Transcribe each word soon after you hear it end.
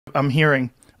I'm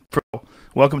hearing.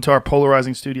 Welcome to our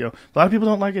polarizing studio. A lot of people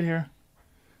don't like it here.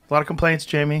 A lot of complaints,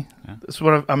 Jamie. Yeah. This is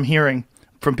what I'm hearing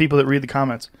from people that read the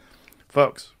comments.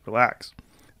 Folks, relax.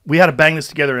 We had to bang this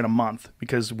together in a month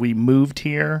because we moved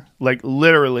here. Like,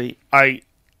 literally,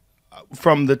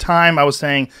 from the time I was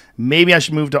saying maybe I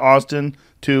should move to Austin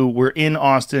to we're in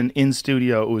Austin in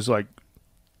studio, it was like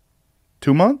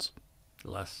 2 months?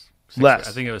 Less. Less.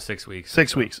 I think it was 6 weeks.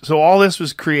 6 weeks. So all this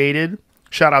was created.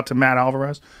 Shout out to Matt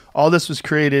Alvarez. All this was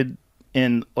created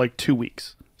in like 2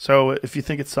 weeks. So if you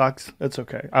think it sucks, that's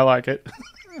okay. I like it.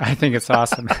 I think it's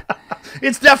awesome.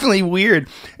 It's definitely weird.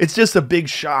 It's just a big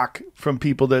shock from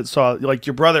people that saw, like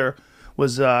your brother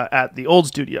was at the old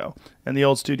studio, and the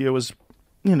old studio was,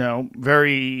 you know,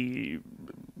 very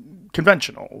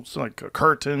conventional. So like a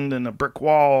curtain and a brick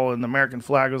wall and the American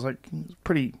flag was like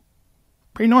pretty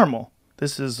normal.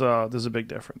 This is a big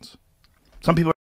difference. Some people